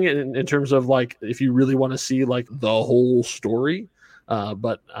interesting in terms of like if you really want to see like the whole story.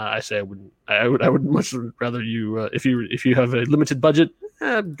 But I say I would much rather you if you have a limited budget,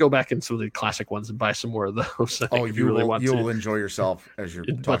 go back in some of the classic ones and buy some more of those. You'll enjoy yourself as you're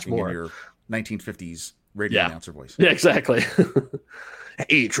talking in your 1950s radio announcer voice. Yeah, exactly.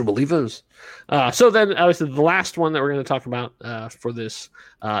 Hey, true believers. So then, obviously, the last one that we're going to talk about for this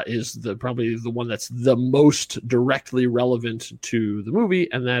is probably the one that's the most directly relevant to the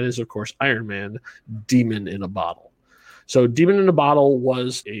movie, and that is, of course, Iron Man: Demon in a Bottle. So Demon in a Bottle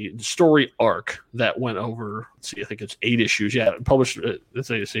was a story arc that went over, I think it's 8 issues. Yeah, published, let's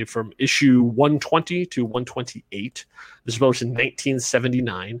say from issue 120 to 128. This was published in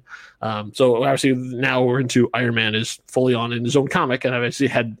 1979. So obviously now we're into Iron Man is fully on in his own comic, and I've actually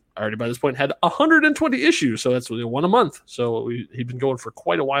had already by this point had 120 issues. So that's one a month. So he'd been going for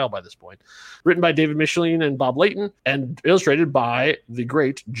quite a while by this point. Written by David Michelinie and Bob Layton, and illustrated by the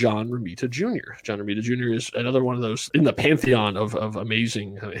great John Romita Jr. John Romita Jr. is another one of those in the pantheon of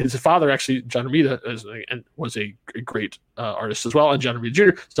amazing. His father, actually, John Romita, was a great artist as well, and John Romita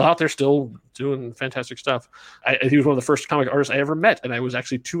Jr. still out there, still doing fantastic stuff. He was one of the first comic artists I ever met, and I was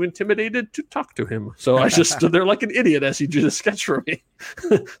actually too intimidated to talk to him. So I just stood there like an idiot as he drew the sketch for me.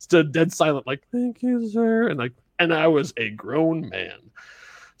 Stood dead silent, like, thank you, sir. And I was a grown man.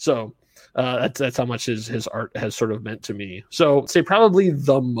 So that's how much his art has sort of meant to me. So say probably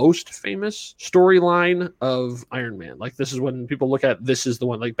the most famous storyline of Iron Man. Like this is when people look at this is the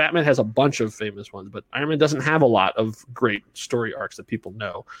one. Like Batman has a bunch of famous ones, but Iron Man doesn't have a lot of great story arcs that people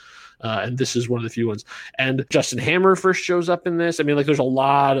know. And this is one of the few ones. And Justin Hammer first shows up in this. I mean, like there's a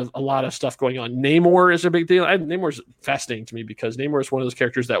lot of stuff going on. Namor is a big deal. Namor's fascinating to me because Namor is one of those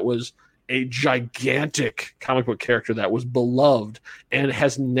characters that was a gigantic comic book character that was beloved and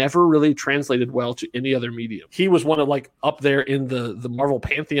has never really translated well to any other medium. He was one of like up there in the Marvel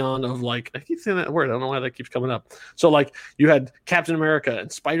pantheon of like, I keep saying that word, I don't know why that keeps coming up. So like you had Captain America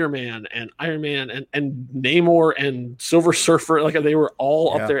and Spider-Man and Iron Man and Namor and Silver Surfer, like they were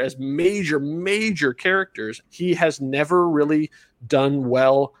all up there as major characters. He has never really done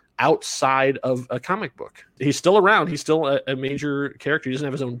well outside of a comic book. He's still around. He's still a major character. He doesn't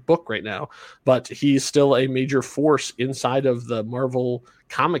have his own book right now, but he's still a major force inside of the Marvel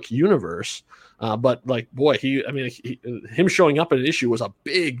comic universe. But like, boy, him showing up in an issue was a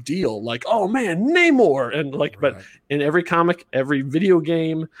big deal. Like, oh man, Namor. And like, right. But in every comic, every video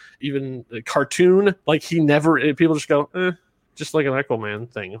game, even a cartoon, like people just go, just like an Aquaman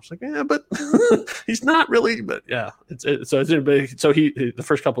thing. I was like, yeah, but he's not really. But yeah, so the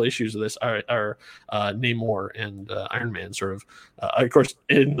first couple of issues of this are Namor and Iron Man, sort of course,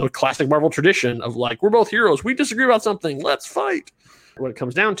 in the classic Marvel tradition of like, we're both heroes. We disagree about something. Let's fight. What it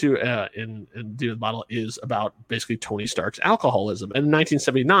comes down to in Demon Bottle is about basically Tony Stark's alcoholism. And in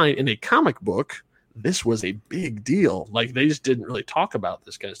 1979, in a comic book, this was a big deal. Like they just didn't really talk about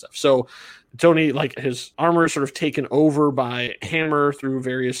this kind of stuff. So Tony, like his armor is sort of taken over by Hammer through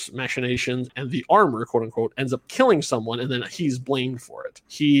various machinations, and the armor, quote unquote, ends up killing someone, and then he's blamed for it.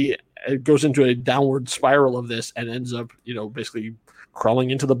 He goes into a downward spiral of this and ends up, basically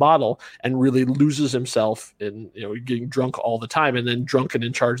crawling into the bottle and really loses himself in, getting drunk all the time, and then drunk and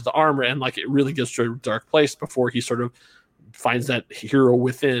in charge of the armor. And like, it really gets to a dark place before he sort of finds that hero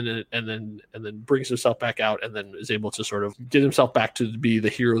within and then brings himself back out and then is able to sort of get himself back to be the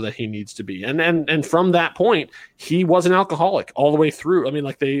hero that he needs to be. And from that point, he was an alcoholic all the way through. I mean,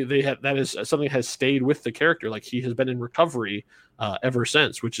 like they had, that is something that has stayed with the character. Like he has been in recovery ever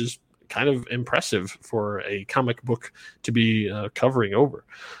since, which is kind of impressive for a comic book to be covering over.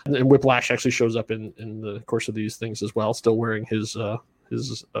 And Whiplash actually shows up in the course of these things as well, still wearing his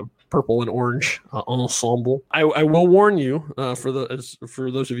purple and orange ensemble. I will warn you, for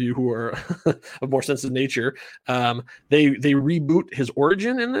those of you who are of more sensitive nature, they reboot his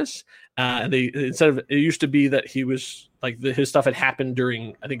origin in this. They, instead of, it used to be that he was like his stuff had happened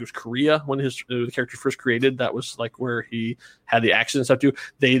during, I think it was Korea when the character first created. That was like where he had the accident stuff too.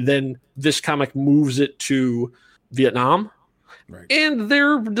 This comic moves it to Vietnam. Right. And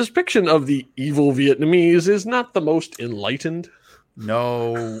their depiction of the evil Vietnamese is not the most enlightened.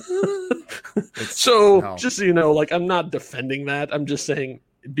 No. Just so you know, like, I'm not defending that. I'm just saying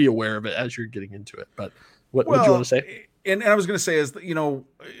be aware of it as you're getting into it. But what do you want to say? And I was going to say is, you know,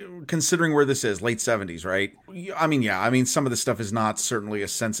 considering where this is, late 70s, right? I mean, some of the stuff is not certainly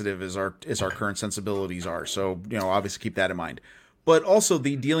as sensitive as our current sensibilities are. So, you know, obviously keep that in mind. But also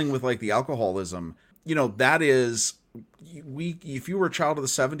the dealing with like the alcoholism, you know, that is, if you were a child of the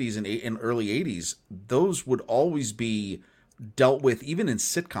 70s and early 80s, those would always be dealt with even in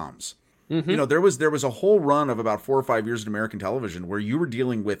sitcoms. Mm-hmm. You know, there was a whole run of about 4 or 5 years in American television where you were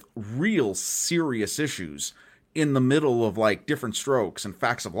dealing with real serious issues in the middle of like Different Strokes and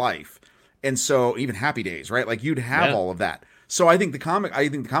Facts of Life. And so even Happy Days, right? Like you'd have all of that. So I think the comic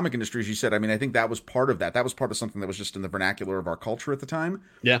industry, as you said, I mean, I think that was part of that. That was part of something that was just in the vernacular of our culture at the time.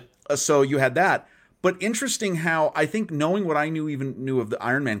 Yeah. So you had that. But interesting how I think knowing what I knew of the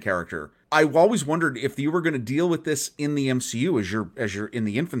Iron Man character, I always wondered if you were going to deal with this in the MCU as you're in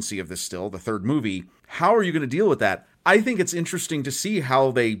the infancy of this still, the third movie. How are you going to deal with that? I think it's interesting to see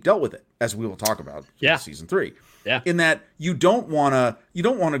how they dealt with it, as we will talk about in season 3. Yeah. In that you don't want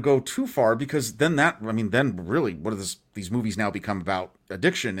to go too far, because then really what do these movies now become about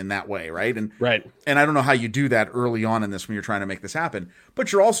addiction in that way, right? And I don't know how you do that early on in this when you're trying to make this happen.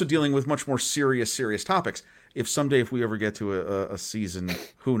 But you're also dealing with much more serious topics. If we ever get to a season,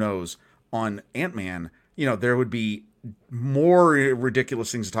 who knows, on Ant-Man, you know, there would be more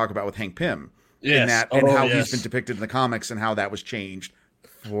ridiculous things to talk about with Hank Pym. Yes. In that, and how he's been depicted in the comics and how that was changed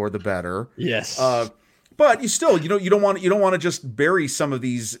for the better. Yes. But you don't want to just bury some of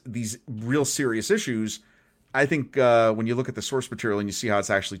these real serious issues. I think when you look at the source material and you see how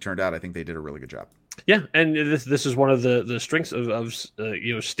it's actually turned out, I think they did a really good job. Yeah, and this is one of the strengths of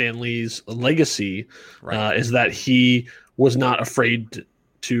Stan Lee's legacy, is that he was not afraid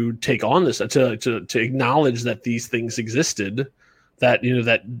to take on this, to acknowledge that these things existed, that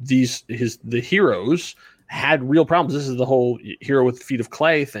the heroes had real problems. This is the whole hero with feet of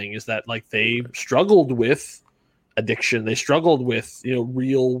clay thing, is that like they struggled with addiction, they struggled with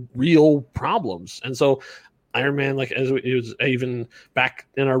real problems. And so Iron Man, like, as it was even back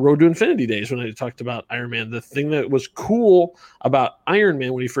in our Road to Infinity days when I talked about Iron Man, the thing that was cool about Iron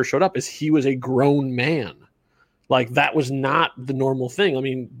Man when he first showed up is he was a grown man. Like, that was not the normal thing. I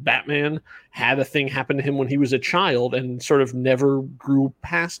mean, Batman had a thing happen to him when he was a child and sort of never grew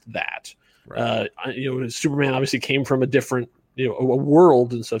past that. Right. Superman obviously came from a different, a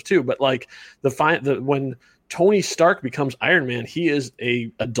world and stuff too. But like when Tony Stark becomes Iron Man, he is a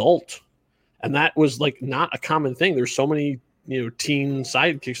adult, and that was like not a common thing. There's so many teen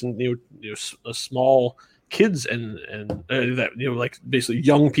sidekicks and small kids and that like basically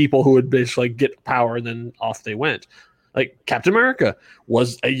young people who would basically get power and then off they went. Like Captain America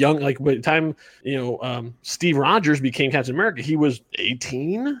was a young, like by the time Steve Rogers became Captain America, he was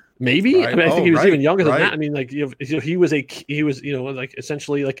 18 maybe. Right. I mean, I think he was even younger than that. I mean, like he was like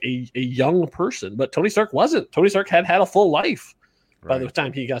essentially like a young person, but Tony Stark wasn't. Tony Stark had a full life by the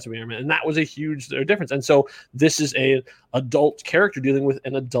time he got to be Iron Man, and that was a huge difference. And so this is a adult character dealing with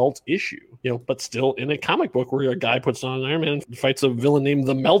an adult issue, but still in a comic book where a guy puts on an Iron Man and fights a villain named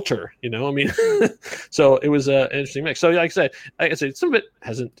the Melter. I mean, so it was an interesting mix. So like I said, some of it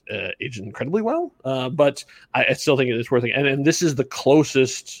hasn't aged incredibly well, but I still think it's worth it. And this is the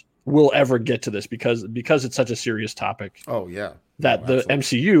closest we'll ever get to this because it's such a serious topic. Oh yeah, that the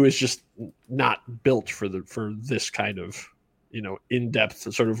MCU is just not built for this kind of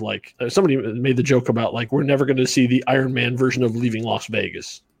in-depth sort of like somebody made the joke about like we're never going to see the Iron Man version of Leaving Las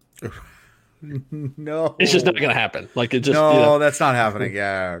Vegas. No, it's just not going to happen. Like it just that's not happening.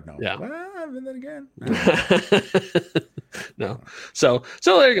 Yeah, no. Yeah. Well, and then again, no. So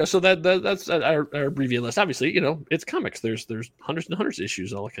there you go. So that's our abbreviated list. Obviously, it's comics. There's hundreds and hundreds of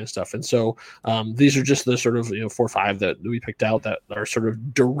issues and all that kind of stuff. And so these are just the sort of 4 or 5 that we picked out that are sort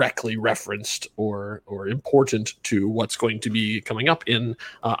of directly referenced or important to what's going to be coming up in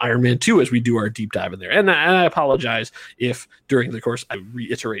Iron Man 2 as we do our deep dive in there. And I apologize if during the course I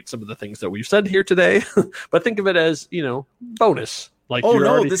reiterate some of the things that we've said here today, but think of it as bonus. Like,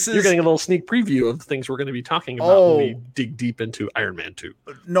 you're getting a little sneak preview of the things we're going to be talking about when we dig deep into Iron Man 2.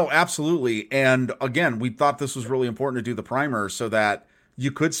 No, absolutely. And again, we thought this was really important to do the primer so that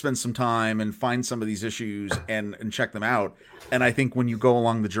you could spend some time and find some of these issues and check them out. And I think when you go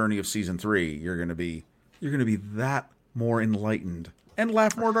along the journey of season 3, you're going to be that more enlightened and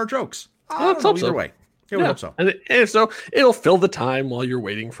laugh more at our jokes. Either way. Yeah, we hope so. And so it'll fill the time while you're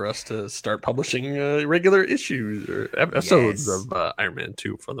waiting for us to start publishing regular issues or episodes of Iron Man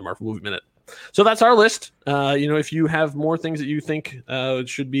 2 from the Marvel Movie Minute. So that's our list. If you have more things that you think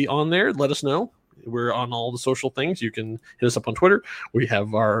should be on there, let us know. We're on all the social things. You can hit us up on Twitter. We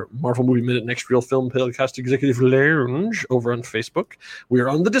have our Marvel Movie Minute Next Reel Film Podcast Executive Lounge over on Facebook. We are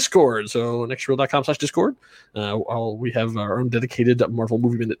on the Discord, so nextreel.com/Discord. We have our own dedicated Marvel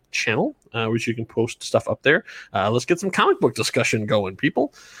Movie Minute channel, which you can post stuff up there. Let's get some comic book discussion going,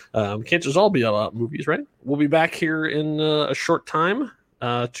 people. Can't just all be about movies, right? We'll be back here in a short time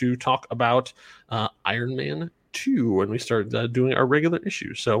to talk about Iron Man 2 when we start doing our regular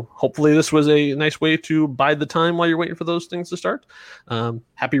issues. So hopefully this was a nice way to bide the time while you're waiting for those things to start.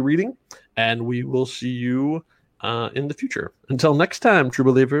 Happy reading, and we will see you in the future. Until next time, true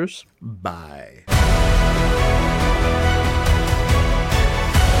believers. Bye.